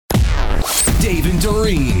Dave and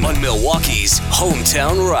Doreen on Milwaukee's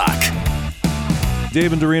Hometown Rock.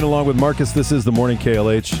 Dave and Doreen along with Marcus. This is the Morning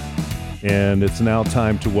KLH. And it's now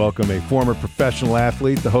time to welcome a former professional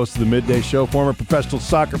athlete, the host of the Midday Show, former professional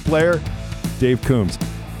soccer player, Dave Coombs.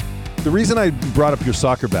 The reason I brought up your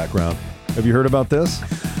soccer background, have you heard about this?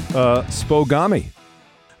 Spogami.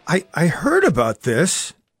 I heard about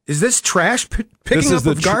this. Is this trash picking up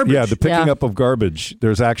of garbage? Yeah, the picking up of garbage.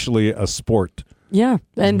 There's actually a sport. Yeah,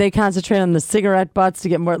 and they concentrate on the cigarette butts to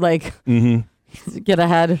get more, get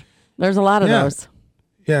ahead. There's a lot of those.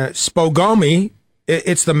 Yeah, Spogami.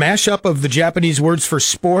 It's the mashup of the Japanese words for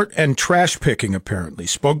sport and trash picking, apparently.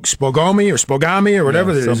 Spogami or Spogami or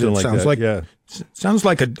whatever it is. It like sounds that. like Yeah. Sounds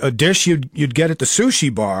like a dish you'd get at the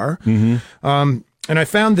sushi bar. Mm-hmm. And I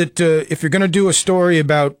found that if you're going to do a story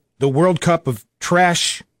about the World Cup of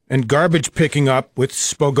trash and garbage picking up with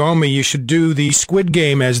Spogami, you should do the Squid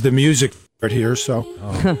Game as the music right here. So,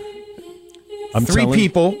 three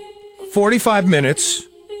people, 45 minutes.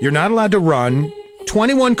 You're not allowed to run.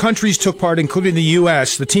 21 countries took part, including the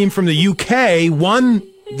U.S. The team from the UK won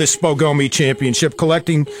the Spogami Championship,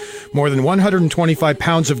 collecting more than 125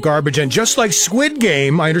 pounds of garbage. And just like Squid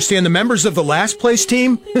Game, I understand the members of the last place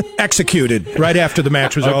team executed right after the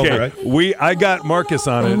match was over. Right? I got Marcus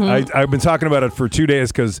on it. Mm-hmm. I've been talking about it for 2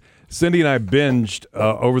 days because Cindy and I binged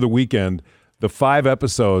over the weekend the 5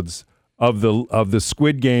 episodes of the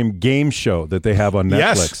Squid Game show that they have on Netflix.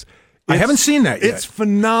 Yes. I haven't seen that yet. It's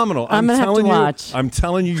phenomenal. I'm gonna have to watch. I'm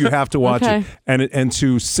telling you have to watch it. And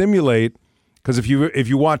to simulate, because if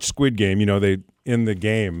you watch Squid Game, they in the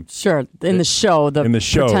game. Sure, in the show,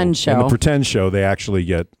 pretend show. In the pretend show, they actually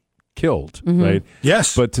get killed, right?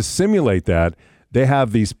 Yes. But to simulate that, they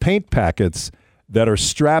have these paint packets that are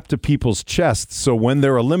strapped to people's chests, so when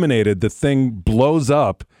they're eliminated, the thing blows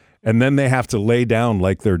up, and then they have to lay down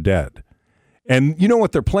like they're dead. And you know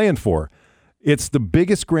what they're playing for? It's the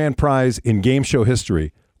biggest grand prize in game show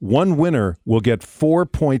history. One winner will get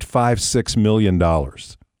 $4.56 million.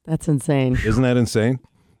 That's insane. Isn't that insane?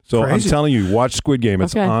 So Crazy. I'm telling you, watch Squid Game.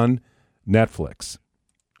 It's on Netflix.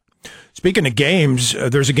 Speaking of games,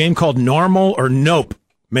 there's a game called Normal or Nope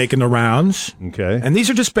making the rounds. Okay. And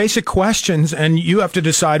these are just basic questions, and you have to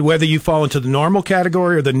decide whether you fall into the normal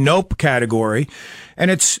category or the nope category.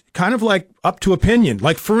 And it's kind of like up to opinion.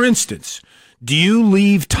 Like, for instance, do you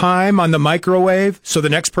leave time on the microwave so the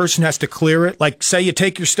next person has to clear it? Like, say you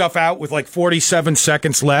take your stuff out with like 47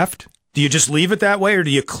 seconds left. Do you just leave it that way, or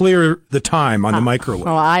do you clear the time on the microwave?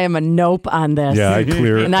 Oh, I am a nope on this. Yeah, I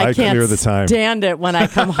clear and I can't clear the time. stand it when I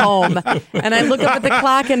come home. And I look up at the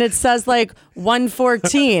clock and it says like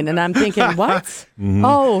 1:14. And I'm thinking, what? Mm-hmm.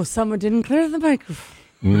 Oh, someone didn't clear the microwave.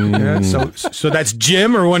 Yeah, so that's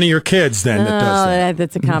Jim or one of your kids then that does that?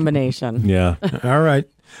 That's a combination. Yeah. All right.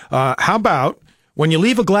 How about when you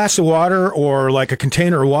leave a glass of water or like a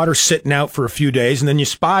container of water sitting out for a few days and then you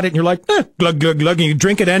spot it and you're like, glug, glug, glug, and you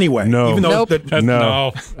drink it anyway? No. Even though Nope.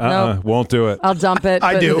 No. Nope. Won't do it. I'll dump it,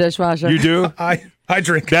 I put it in do. the dishwasher. You do? I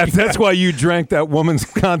drink That's why you drank that woman's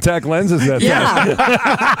contact lenses that time.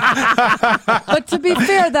 Yeah. But to be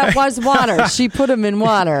fair, that was water. She put them in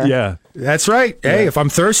water. Yeah. That's right. Hey, if I'm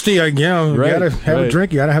thirsty, you gotta have a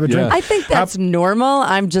drink. You gotta have a drink. Yeah. I think that's normal.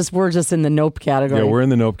 We're just in the nope category. Yeah, we're in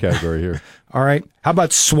the nope category here. All right. How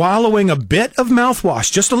about swallowing a bit of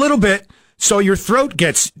mouthwash, just a little bit, so your throat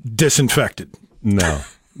gets disinfected?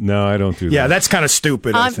 No, I don't do that. Yeah, that's kind of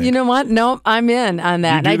stupid. I think. You know what? No, I'm in on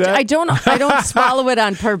that. You do that? I don't swallow it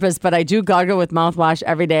on purpose, but I do gargle with mouthwash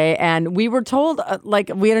every day. And we were told,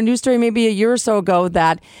 we had a news story maybe a year or so ago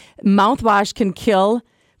that mouthwash can kill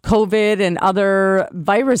COVID and other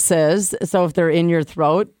viruses. So if they're in your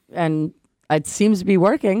throat, and it seems to be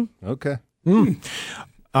working. Okay.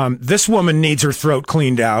 This woman needs her throat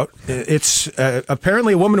cleaned out. It's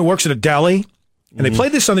apparently a woman who works at a deli. And they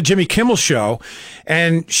played this on the Jimmy Kimmel Show,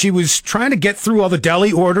 and she was trying to get through all the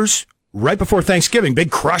deli orders right before Thanksgiving.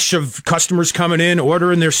 Big crush of customers coming in,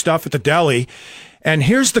 ordering their stuff at the deli. And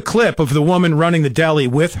here's the clip of the woman running the deli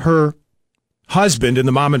with her husband in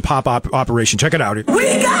the mom and pop operation. Check it out. We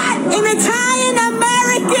got an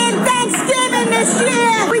Italian-American Thanksgiving this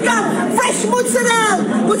year. We got fresh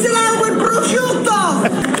mozzarella with prosciutto,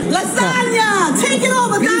 lasagna. Take it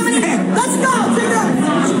over, Dominic. Let's go. Take it over.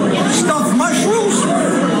 Stuffed mushrooms.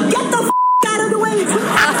 Get the out of the way.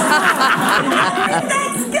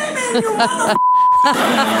 Thanksgiving, you mother.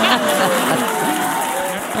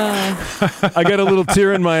 I got a little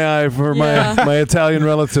tear in my eye for my Italian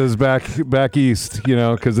relatives back east,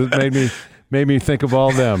 because it made me think of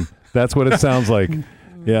all them. That's what it sounds like.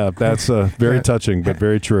 Yeah, that's very touching, but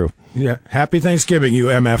very true. Yeah. Happy Thanksgiving, you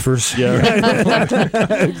MFers. Yeah,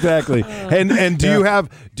 right. Exactly. And do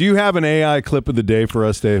you have an AI clip of the day for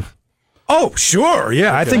us, Dave? Oh, sure.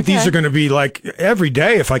 Yeah, I think these are going to be like every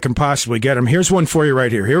day if I can possibly get them. Here's one for you right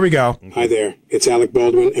here. Here we go. Hi there, it's Alec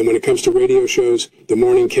Baldwin, and when it comes to radio shows, the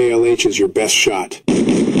morning KLH is your best shot.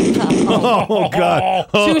 Oh, God.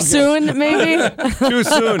 Too soon, maybe? Too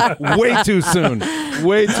soon. Way too soon.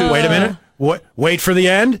 Way too Wait a minute. What? Wait for the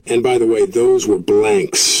end? And by the way, those were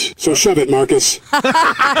blanks. So shove it, Marcus.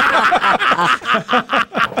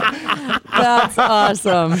 That's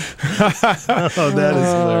awesome. Oh, that is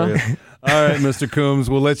hilarious. All right, Mr.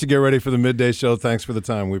 Coombs, we'll let you get ready for the midday show. Thanks for the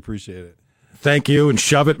time. We appreciate it. Thank you, and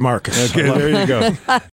shove it, Marcus. Okay, there you go.